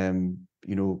forward.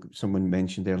 You know, someone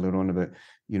mentioned earlier on about,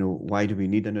 you know, why do we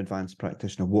need an advanced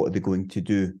practitioner? What are they going to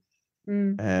do?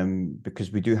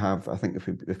 Because we do have, I think,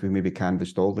 if we maybe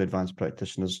canvassed all the advanced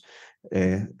practitioners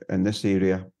in this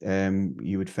area,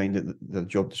 you would find that the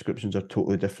job descriptions are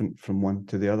totally different from one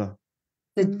to the other.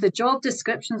 The job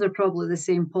descriptions are probably the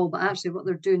same, Paul, but actually what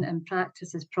they're doing in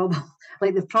practice is probably,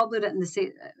 like, they've probably written the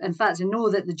same. In fact, I know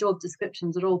that the job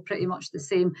descriptions are all pretty much the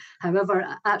same. However,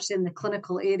 actually in the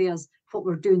clinical areas, what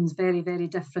we're doing is very, very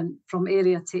different from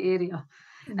area to area.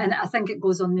 And I think it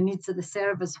goes on the needs of the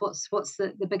service. What's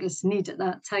the biggest need at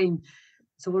that time?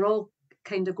 So we're all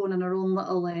kind of going in our own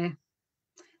little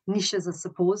niches, I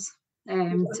suppose,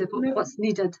 to what's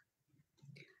needed.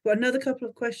 Got another couple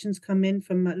of questions come in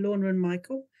from Lorna and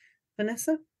Michael.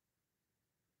 Vanessa?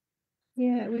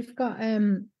 Yeah, we've got,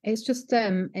 it's just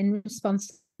in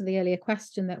response to the earlier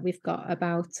question that we've got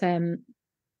about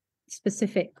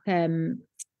specific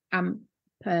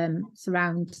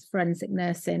surround forensic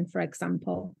nursing, for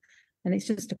example. And it's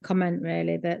just a comment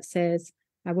really that says,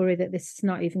 I worry that this is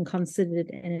not even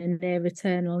considered in a near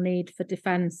eternal need for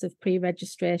defence of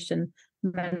pre-registration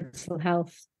mental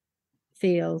health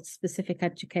field specific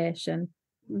education.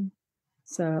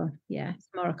 So yeah, it's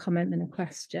more a comment than a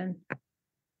question.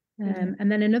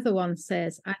 And then another one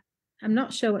says, I'm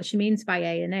not sure what she means by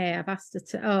A&A. I've asked her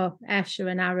to, Esha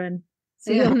and Aaron,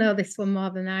 so you'll know this one more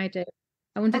than I do.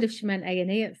 I wondered if she meant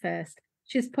A&E at first.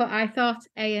 She's put, I thought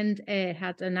A&A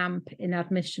had an AMP in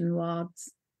admission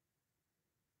wards.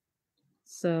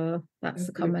 So that's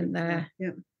the comment there.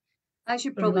 Yeah. I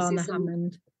should probably say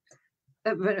Hammond.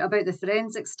 About the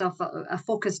forensic stuff. I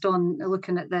focused on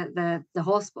looking at the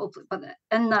hospital, but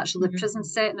in actually the prison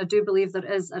setting, I do believe there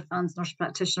is advanced nurse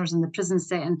practitioners in the prison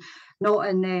setting, not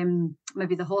in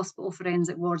maybe the hospital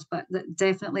forensic wards, but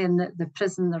definitely in the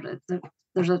prison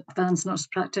there's advanced nurse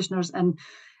practitioners and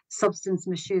substance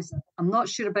misuse. I'm not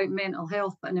sure about mental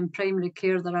health, but in primary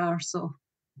care there are. So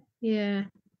yeah.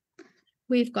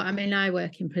 We've got, I mean, I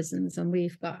work in prisons and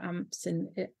we've got AMPs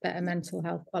that are mental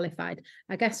health qualified.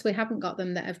 I guess we haven't got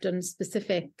them that have done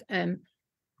specific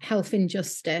health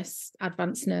injustice,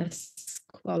 advanced nurse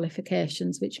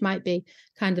qualifications, which might be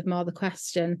kind of more the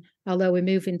question, although we're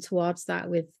moving towards that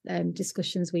with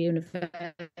discussions with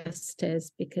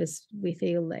universities, because we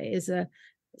feel that it is a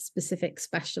specific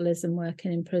specialism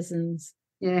working in prisons.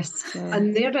 Yes, so,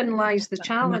 and therein lies the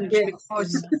challenge,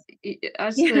 because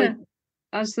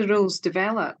as the roles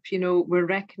develop, you know, we're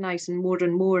recognising more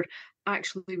and more,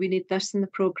 actually we need this in the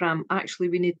programme, actually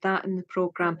we need that in the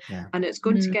programme. And it's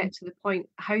going to get to the point,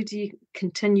 how do you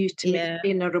continue to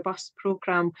maintain a robust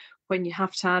programme when you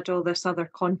have to add all this other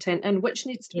content, and which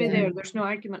needs to be there, there's no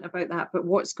argument about that, but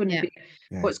what's going to be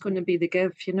what's going to be the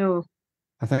give, you know?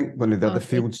 I think one of the other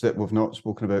fields that we've not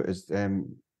spoken about is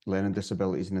learning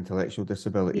disabilities and intellectual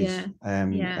disabilities,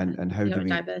 and how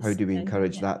do we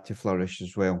encourage that to flourish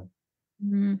as well?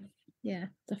 Yeah,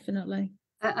 definitely.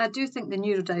 I do think the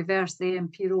neurodiverse, the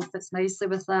AMP role fits nicely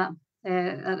with that,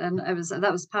 and that was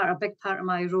a big part of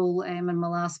my role in my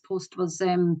last post was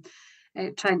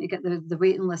trying to get the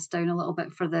waiting list down a little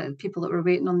bit for the people that were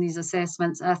waiting on these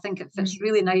assessments. I think it fits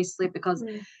really nicely because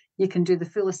you can do the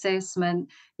full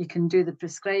assessment, you can do the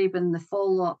prescribing, the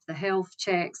follow-up, the health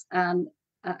checks, and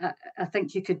I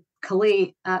think you could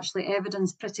collate actually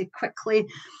evidence pretty quickly.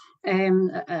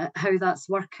 how that's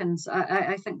working. So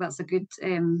I think that's a good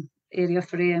area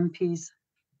for AMPs.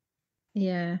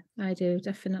 Yeah, I do,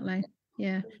 definitely.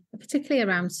 Yeah, particularly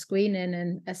around screening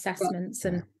and assessments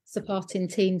and supporting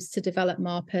teams to develop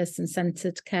more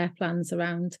person-centred care plans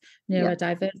around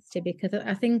neurodiversity, because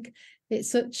I think it's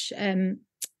such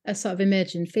a sort of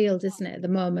emerging field, isn't it, at the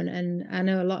moment? And I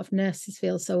know a lot of nurses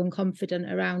feel so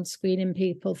unconfident around screening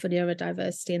people for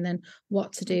neurodiversity and then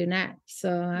what to do next.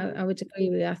 So I would agree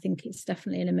with you. I think it's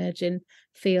definitely an emerging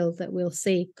field that we'll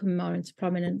see come more into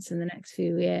prominence in the next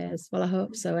few years. Well, I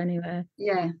hope so anyway.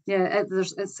 Yeah,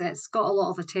 it's got a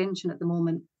lot of attention at the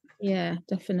moment. Yeah,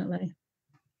 definitely.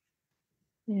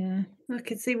 Yeah, I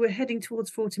can see we're heading towards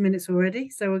 40 minutes already,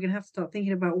 so we're going to have to start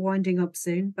thinking about winding up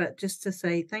soon. But just to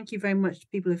say thank you very much to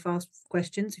people who've asked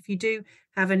questions. If you do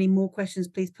have any more questions,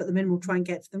 please put them in. We'll try and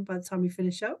get to them by the time we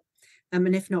finish up.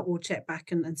 And if not, we'll check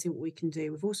back and see what we can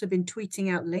do. We've also been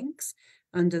tweeting out links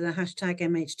under the hashtag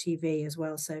MHTV as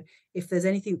well. So if there's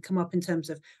anything come up in terms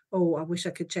of, oh, I wish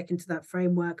I could check into that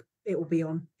framework, it will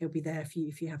be there for you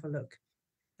if you have a look.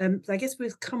 So I guess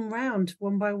we'll come round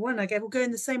one by one. I guess we'll go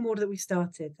in the same order that we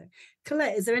started.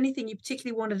 Colette, is there anything you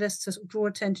particularly wanted us to draw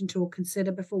attention to or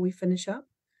consider before we finish up?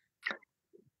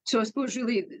 So I suppose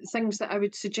really things that I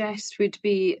would suggest would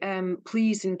be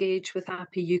please engage with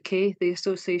API UK, the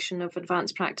Association of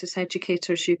Advanced Practice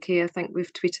Educators UK. I think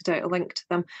we've tweeted out a link to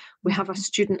them. We have a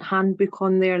student handbook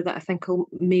on there that I think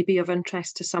may be of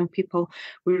interest to some people.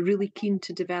 We're really keen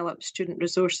to develop student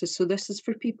resources. So this is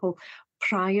for people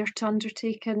prior to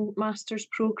undertaking master's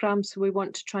programmes. So we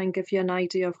want to try and give you an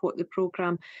idea of what the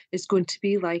programme is going to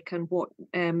be like and what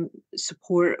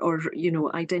support or,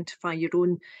 identify your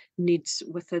own needs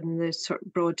within the sort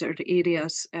of broader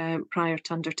areas prior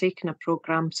to undertaking a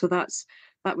programme. So that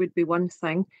would be one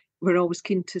thing. We're always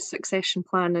keen to succession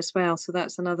plan as well. So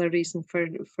that's another reason for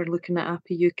looking at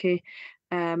API UK.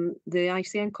 The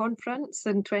ICN conference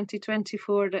in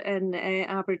 2024 in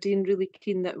Aberdeen, really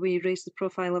keen that we raise the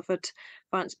profile of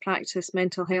advanced practice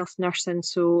mental health nursing.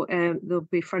 So there'll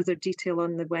be further detail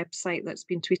on the website that's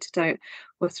been tweeted out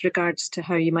with regards to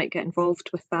how you might get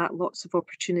involved with that. Lots of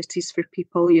opportunities for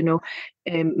people,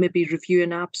 maybe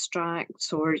reviewing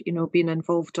abstracts or, being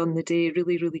involved on the day.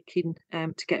 Really, really keen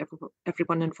to get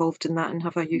everyone involved in that and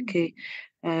have a UK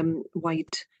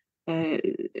wide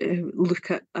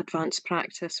look at advanced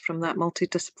practice from that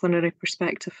multidisciplinary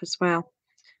perspective as well.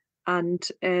 And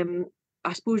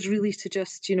I suppose really to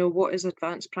just, what is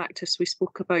advanced practice we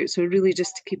spoke about. So really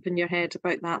just to keep in your head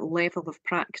about that level of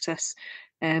practice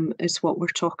is what we're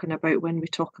talking about when we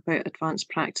talk about advanced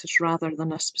practice rather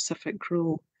than a specific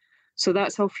role. So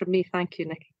that's all from me. Thank you,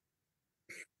 Nicky.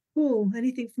 Cool.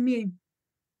 Anything from you?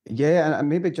 Yeah, and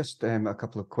maybe just a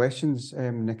couple of questions,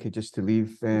 Nicky, just to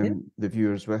leave the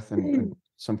viewers with, and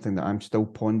something that I'm still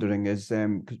pondering is,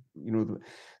 there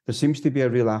seems to be a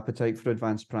real appetite for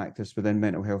advanced practice within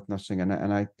mental health nursing,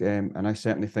 and I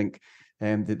certainly think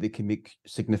that they can make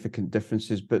significant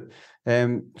differences. But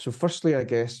so firstly, I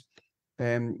guess,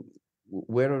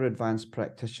 where are advanced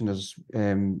practitioners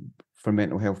for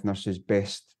mental health nurses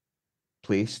best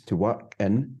placed to work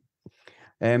in?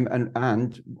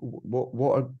 And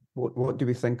what do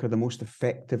we think are the most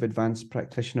effective advanced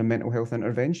practitioner mental health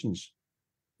interventions?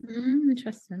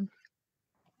 Interesting.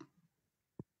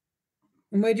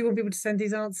 And where do you want people to send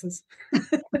these answers?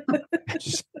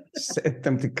 Just send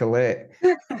them to Colette.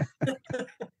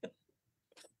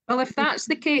 Well, if that's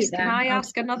the case, can I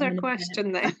ask another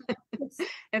question then?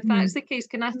 If that's the case,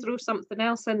 can I throw something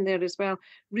else in there as well?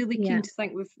 Really keen to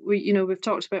think we've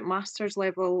talked about master's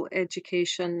level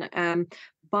education,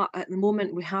 but at the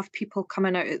moment we have people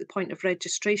coming out at the point of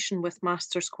registration with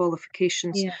master's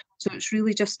qualifications. So it's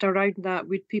really just around that.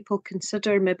 Would people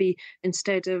consider maybe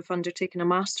instead of undertaking a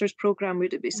master's programme,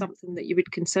 would it be something that you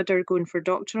would consider going for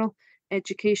doctoral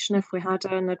education if we had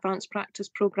an advanced practice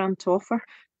programme to offer,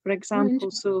 for example?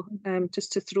 So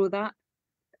just to throw that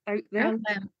out there.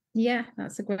 Yeah,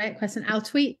 that's a great question. I'll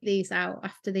tweet these out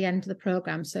after the end of the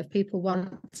programme. So if people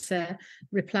want to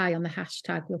reply on the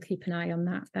hashtag, we'll keep an eye on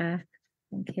that there.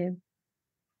 Thank you.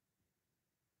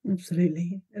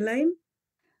 Absolutely. Elaine?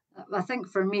 I think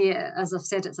for me, as I've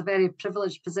said, it's a very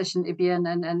privileged position to be in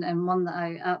and one that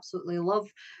I absolutely love.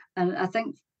 And I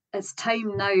think it's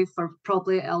time now for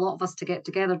probably a lot of us to get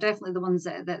together, definitely the ones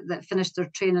that finished their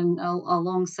training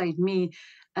alongside me,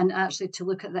 and actually to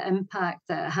look at the impact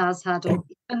that it has had on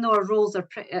even though our roles are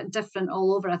different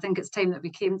all over, I think it's time that we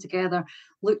came together,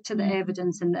 looked at the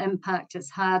evidence and the impact it's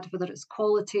had, whether it's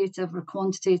qualitative or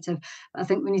quantitative. I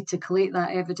think we need to collate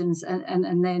that evidence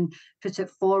and then put it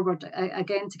forward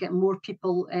again to get more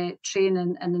people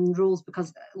training and in roles,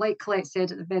 because like Colette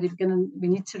said at the very beginning, we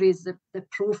need to raise the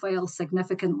profile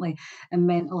significantly in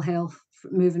mental health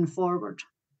moving forward.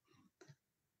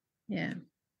 Yeah.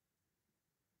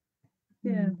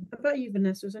 Yeah. How about you,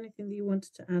 Vanessa? Was there anything that you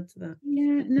wanted to add to that?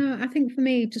 Yeah, no, I think for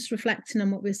me, just reflecting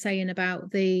on what we're saying about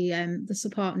the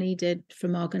support needed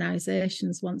from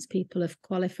organisations once people have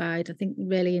qualified, I think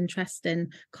really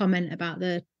interesting comment about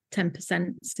the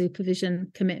 10%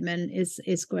 supervision commitment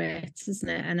is great, isn't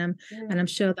it? And I'm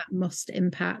sure that must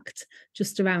impact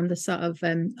just around the sort of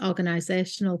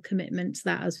organisational commitment to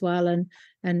that as well, and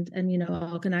you know,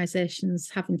 organisations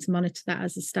having to monitor that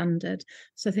as a standard.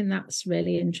 So I think that's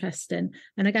really interesting.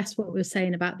 And I guess what we were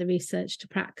saying about the research to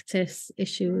practice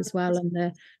issue as well, and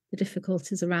the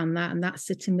difficulties around that, and that's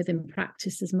sitting within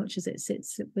practice as much as it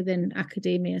sits within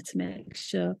academia to make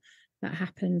sure that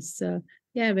happens. So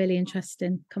yeah, really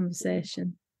interesting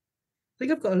conversation. I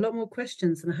think I've got a lot more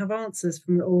questions than I have answers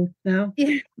from it all now.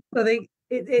 Yeah. I think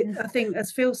I think,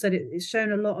 as Phil said, it's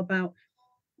shown a lot about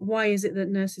why is it that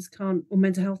nurses can't, or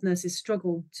mental health nurses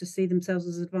struggle to see themselves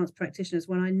as advanced practitioners,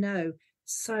 when I know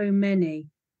so many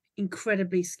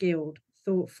incredibly skilled,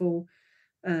 thoughtful,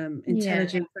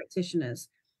 intelligent practitioners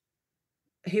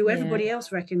who everybody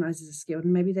else recognises as skilled,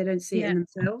 and maybe they don't see it in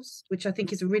themselves, which I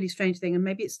think is a really strange thing. And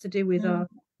maybe it's to do with our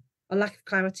lack of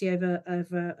clarity over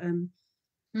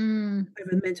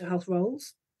mental health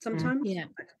roles. Sometimes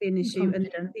that could be an issue. And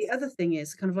the other thing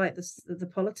is kind of like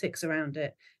the politics around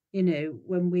it. You know,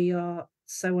 when we are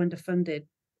so underfunded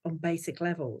on basic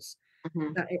levels,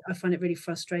 that I find it really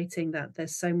frustrating that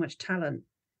there's so much talent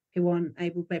who aren't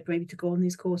able maybe to go on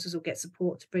these courses or get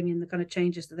support to bring in the kind of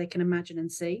changes that they can imagine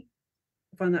and see.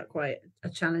 I find that quite a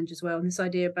challenge as well. And this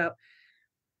idea about,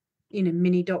 you know,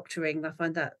 mini doctoring, I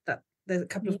find that there's a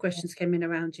couple of questions came in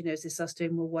around, you know, is this us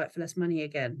doing more work for less money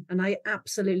again? And I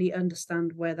absolutely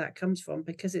understand where that comes from,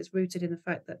 because it's rooted in the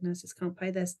fact that nurses can't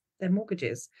pay their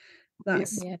mortgages.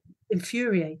 That's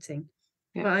infuriating.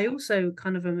 But I also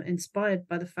kind of am inspired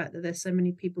by the fact that there's so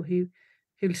many people who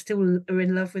still are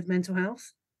in love with mental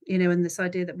health, you know, and this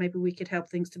idea that maybe we could help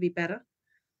things to be better.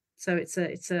 So it's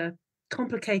a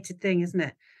complicated thing, isn't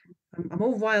it? I'm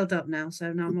all riled up now,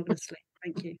 so now I'm not going to sleep.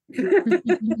 Thank you.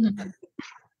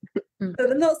 So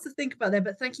lots to think about there,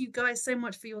 but thank you guys so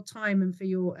much for your time and for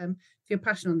your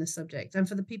passion on this subject, and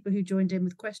for the people who joined in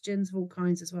with questions of all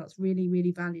kinds as well. It's really,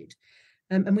 really valued.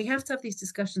 And we have to have these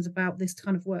discussions about this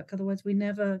kind of work, otherwise we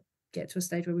never get to a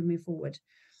stage where we move forward.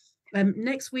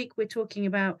 Next week we're talking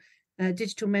about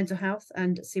digital mental health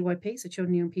and CYP, so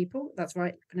children and young people. That's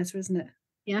right, Vanessa, isn't it?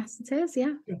 Yes, it is.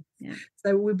 Yeah.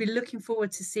 So we'll be looking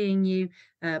forward to seeing you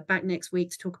back next week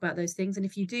to talk about those things. And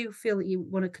if you do feel that you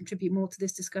want to contribute more to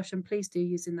this discussion, please do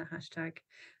using the hashtag.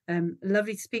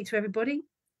 Lovely to speak to everybody.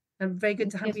 Very good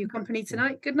to have your company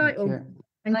tonight. Good night all.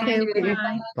 Thank you.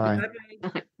 Bye.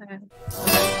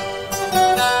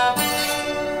 Bye.